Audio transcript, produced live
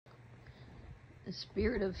The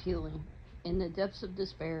spirit of healing. In the depths of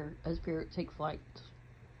despair, a spirit takes flight.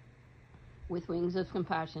 With wings of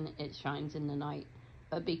compassion, it shines in the night,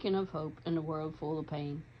 a beacon of hope in a world full of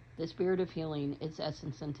pain. The spirit of healing, its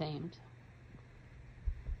essence untamed.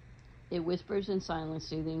 It whispers in silence,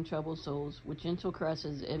 soothing troubled souls. With gentle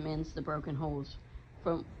caresses, it mends the broken holes.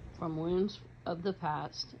 From, from wounds of the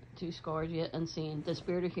past to scars yet unseen, the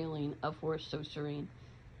spirit of healing, a force so serene.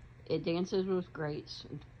 It dances with grace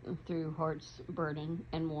through hearts burdened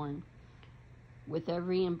and worn. With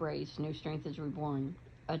every embrace, new strength is reborn.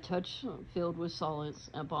 A touch filled with solace,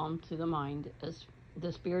 a balm to the mind, as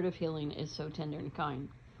the spirit of healing is so tender and kind.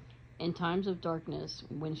 In times of darkness,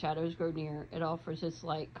 when shadows grow near, it offers its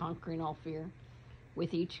light, conquering all fear.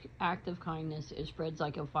 With each act of kindness, it spreads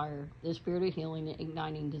like a fire, the spirit of healing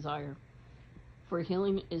igniting desire. For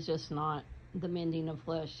healing is just not the mending of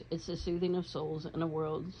flesh, it's the soothing of souls in a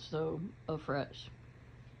world so afresh.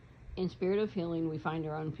 In spirit of healing, we find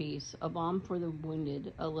our own peace, a balm for the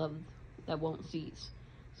wounded, a love that won't cease.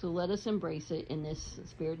 So let us embrace it in this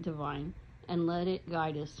spirit divine, and let it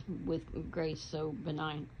guide us with grace so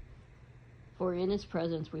benign. For in its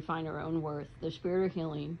presence we find our own worth, the spirit of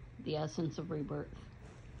healing, the essence of rebirth.